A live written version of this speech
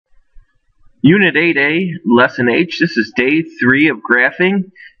Unit 8A, Lesson H. This is day 3 of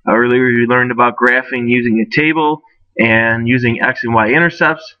graphing. Earlier you learned about graphing using a table and using x and y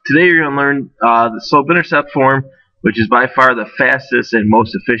intercepts. Today you're going to learn the slope-intercept form, which is by far the fastest and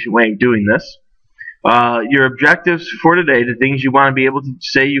most efficient way of doing this. Your objectives for today, the things you want to be able to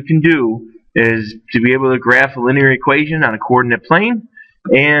say you can do, is to be able to graph a linear equation on a coordinate plane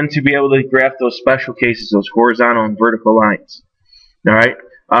and to be able to graph those special cases, those horizontal and vertical lines. Alright,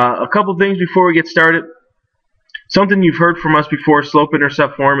 a couple things before we get started. Something you've heard from us before,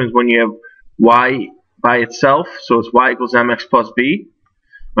 slope-intercept form, is when you have y by itself, so it's y equals mx plus b.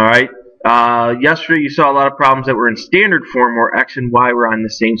 Alright, yesterday you saw a lot of problems that were in standard form where x and y were on the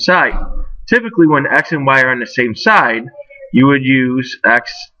same side. Typically when x and y are on the same side, you would use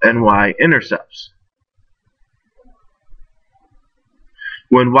x and y intercepts.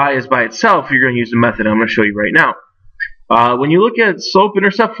 When y is by itself, you're going to use the method I'm going to show you right now. When you look at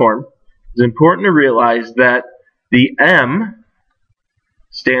slope-intercept form, it's important to realize that the m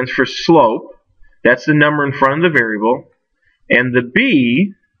stands for slope. That's the number in front of the variable. And the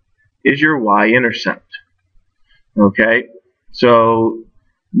b is your y-intercept. Okay? So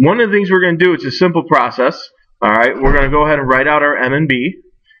one of the things we're going to do, it's a simple process. Alright, we're going to go ahead and write out our m and b.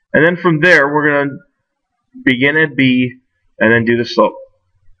 And then from there, we're going to begin at b and then do the slope.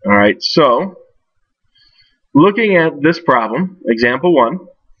 Alright, so looking at this problem, example 1,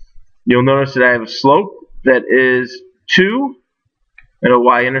 you'll notice that I have a slope that is 2 and a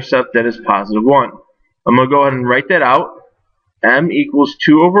y-intercept that is positive 1. I'm going to go ahead and write that out. M equals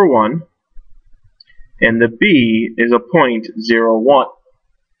 2 over 1, and the b is a 0.01.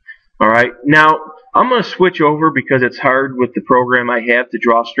 Alright, now I'm going to switch over because it's hard with the program I have to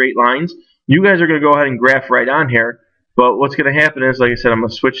draw straight lines. You guys are going to go ahead and graph right on here, but what's going to happen is, like I said, I'm going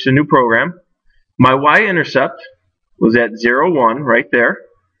to switch to a new program. My y-intercept was at 0, 1 right there.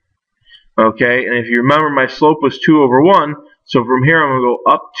 Okay, and if you remember, my slope was 2 over 1, so from here I'm going to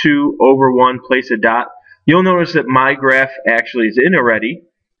go up 2 over 1, place a dot. You'll notice that my graph actually is in already.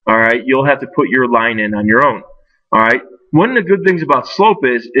 Alright, you'll have to put your line in on your own. Alright, one of the good things about slope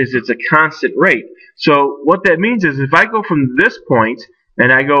is it's a constant rate. So what that means is if I go from this point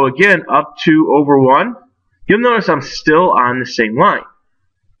and I go again up 2 over 1, you'll notice I'm still on the same line.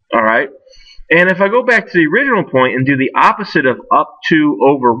 Alright, and if I go back to the original point and do the opposite of up 2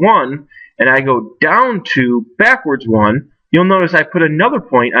 over 1, and I go down 2 backwards 1, you'll notice I put another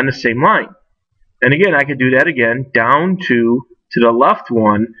point on the same line. And again, I could do that again, down 2 to the left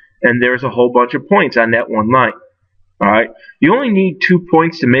 1, and there's a whole bunch of points on that one line. Alright, you only need 2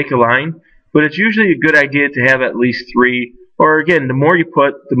 points to make a line, but it's usually a good idea to have at least 3, or again, the more you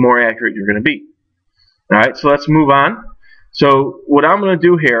put, the more accurate you're going to be. Alright, so let's move on. So what I'm going to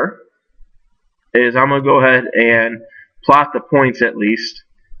do here is I'm going to go ahead and plot the points at least.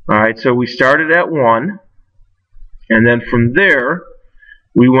 Alright, so we started at 1, and then from there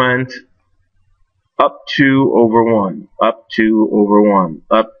we went up 2 over 1, up 2 over 1,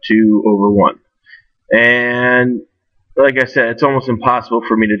 up 2 over 1. And like I said, it's almost impossible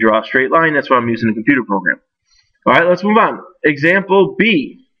for me to draw a straight line. That's why I'm using a computer program. Alright, let's move on. Example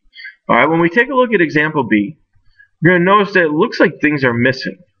B. Alright, when we take a look at example B, you're going to notice that it looks like things are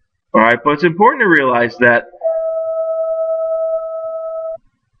missing. Alright, but it's important to realize that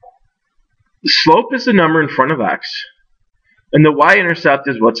the slope is the number in front of x, and the y-intercept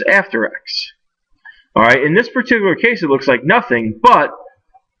is what's after x. Alright, in this particular case it looks like nothing, but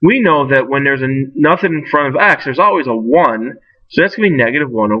we know that when there's nothing in front of x, there's always a 1, so that's going to be negative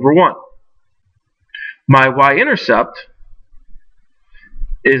 1 over 1. My y-intercept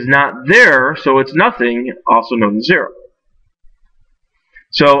is not there, so it's nothing, also known as 0.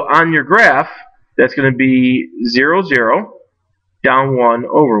 So on your graph, that's going to be 0, 0, down 1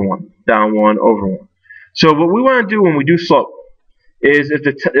 over 1, down 1 over 1. So what we want to do when we do slope is if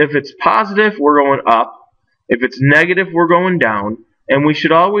it's positive, we're going up. If it's negative, we're going down. And we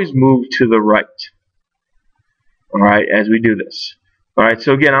should always move to the right. Alright, as we do this. Alright,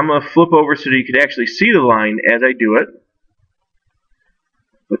 so again, I'm going to flip over so that you can actually see the line as I do it.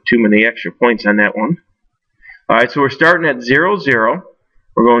 Put too many extra points on that one. Alright, so we're starting at 0, 0.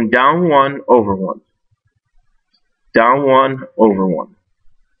 We're going down 1 over 1. Down 1 over 1.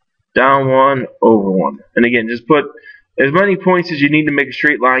 Down 1 over 1. And again, just put as many points as you need to make a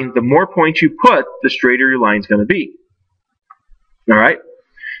straight line. The more points you put, the straighter your line is going to be. Alright,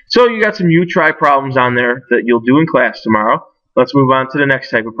 so you got some U-try problems on there that you'll do in class tomorrow. Let's move on to the next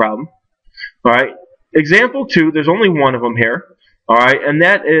type of problem. Alright, example 2, there's only one of them here. Alright, and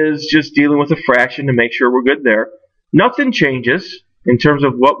that is just dealing with a fraction to make sure we're good there. Nothing changes in terms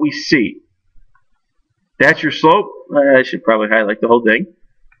of what we see. That's your slope. I should probably highlight the whole thing.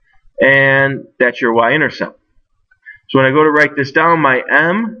 and that's your y-intercept. So when I go to write this down, my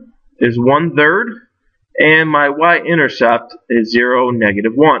m is 1/3, and my y-intercept is 0,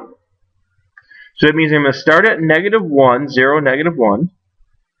 -1. So that means I'm going to start at -1, 0, -1,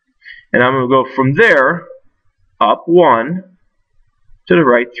 and I'm going to go from there up 1 to the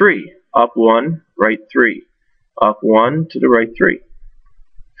right 3, up 1, right 3, up 1 to the right 3.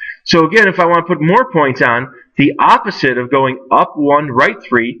 So again, if I want to put more points on, the opposite of going up 1, right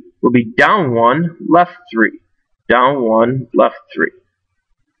 3 will be down 1, left 3, down 1, left 3.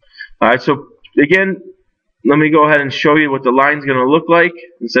 Alright, so again, let me go ahead and show you what the line is going to look like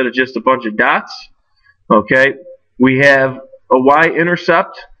instead of just a bunch of dots. Okay, we have a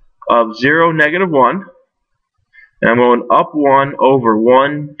y-intercept of 0, -1, and I'm going up 1 over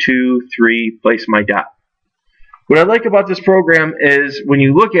 1, 2, 3, place my dot. What I like about this program is when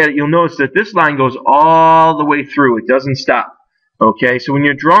you look at it, you'll notice that this line goes all the way through. It doesn't stop. Okay, so when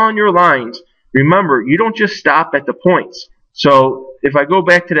you're drawing your lines, remember, you don't just stop at the points. So if I go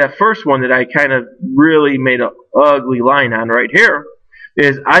back to that first one that I kind of really made an ugly line on right here,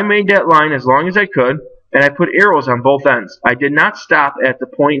 is I made that line as long as I could, and I put arrows on both ends. I did not stop at the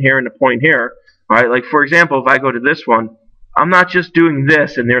point here and the point here. All right, like for example, if I go to this one, I'm not just doing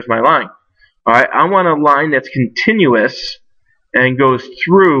this and there's my line. All right, I want a line that's continuous and goes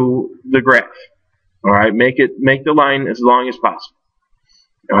through the graph. All right, make the line as long as possible.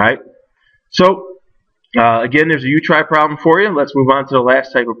 All right, so again, there's a you-try problem for you. Let's move on to the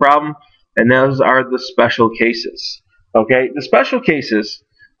last type of problem, and those are the special cases. Okay, the special cases,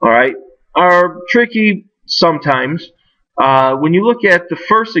 all right, are tricky sometimes. When you look at the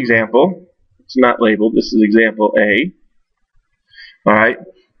first example, it's not labeled. This is example A. All right.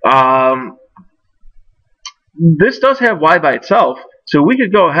 This does have y by itself, so we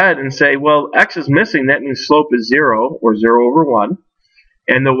could go ahead and say, well, x is missing. That means slope is 0, or 0 over 1,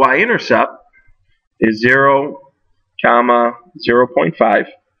 and the y-intercept is 0,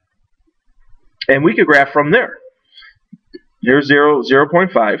 0.5, and we could graph from there. Here's 0,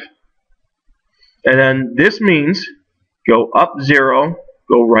 0.5, and then this means go up 0,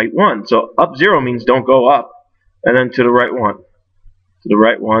 go right 1. So up 0 means don't go up, and then to the right 1, to the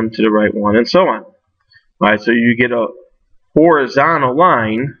right 1, to the right 1, and so on. Alright, so you get a horizontal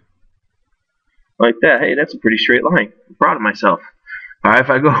line like that. Hey, that's a pretty straight line. I'm proud of myself. Alright, if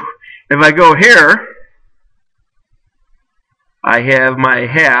I go here, I have my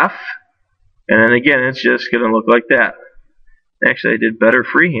half, and then again, it's just going to look like that. Actually, I did better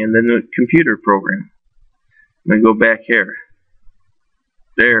freehand than the computer program. I'm going to go back here.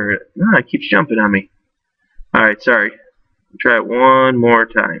 There. No, it keeps jumping on me. Alright, sorry. I'll try it one more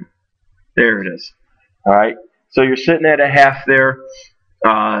time. There it is. Alright, so you're sitting at a half there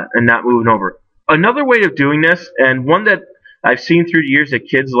and not moving over. Another way of doing this, and one that I've seen through the years that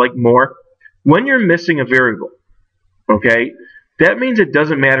kids like more, when you're missing a variable, okay, that means it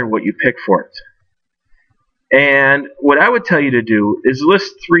doesn't matter what you pick for it. And what I would tell you to do is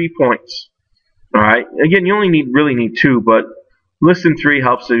list 3 points. Alright, again, you only really need 2, but listing 3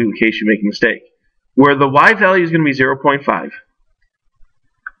 helps you in case you make a mistake. Where the y value is going to be 0.5.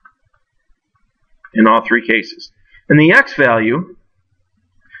 In all 3 cases. And the x value,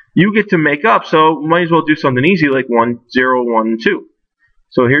 you get to make up, so might as well do something easy like 1, 0, 1, 2.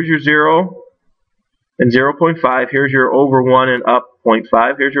 So here's your 0 and 0.5. Here's your over 1 and up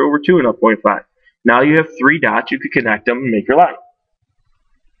 0.5. Here's your over 2 and up 0.5. Now you have 3 dots. You could connect them and make your line.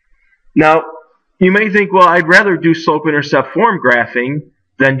 Now, you may think, well, I'd rather do slope-intercept form graphing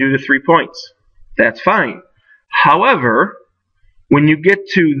than do the 3 points. That's fine. However, when you get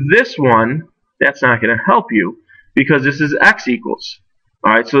to this one, that's not going to help you because this is x equals.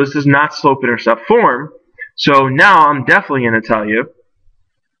 Alright, so this is not slope-intercept form. So now I'm definitely going to tell you,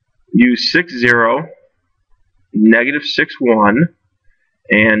 use 6, 0, -6, 1,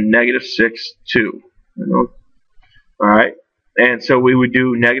 and -6, 2. Alright, and so we would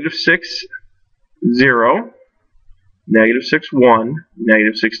do -6, 0, -6, 1,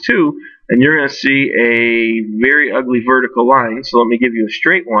 -6, 2, and you're going to see a very ugly vertical line. So let me give you a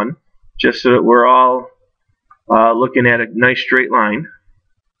straight one, just so that we're all looking at a nice straight line.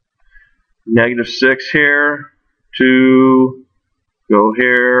 -6 here, 2, go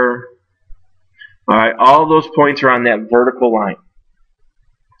here. Alright, all those points are on that vertical line.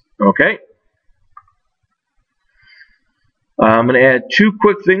 Okay. I'm going to add 2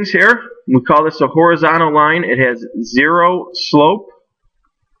 quick things here. We call this a horizontal line. It has 0 slope.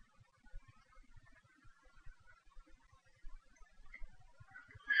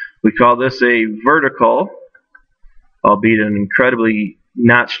 We call this a vertical, albeit an incredibly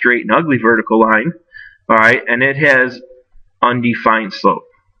not straight and ugly vertical line. Alright, and it has undefined slope.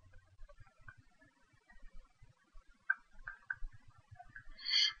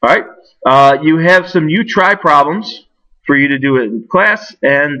 All right. You have some you try problems for you to do it in class,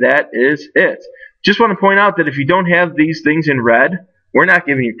 and that is it. Just want to point out that if you don't have these things in red, we're not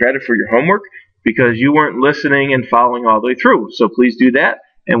giving you credit for your homework because you weren't listening and following all the way through. So please do that,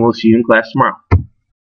 and we'll see you in class tomorrow.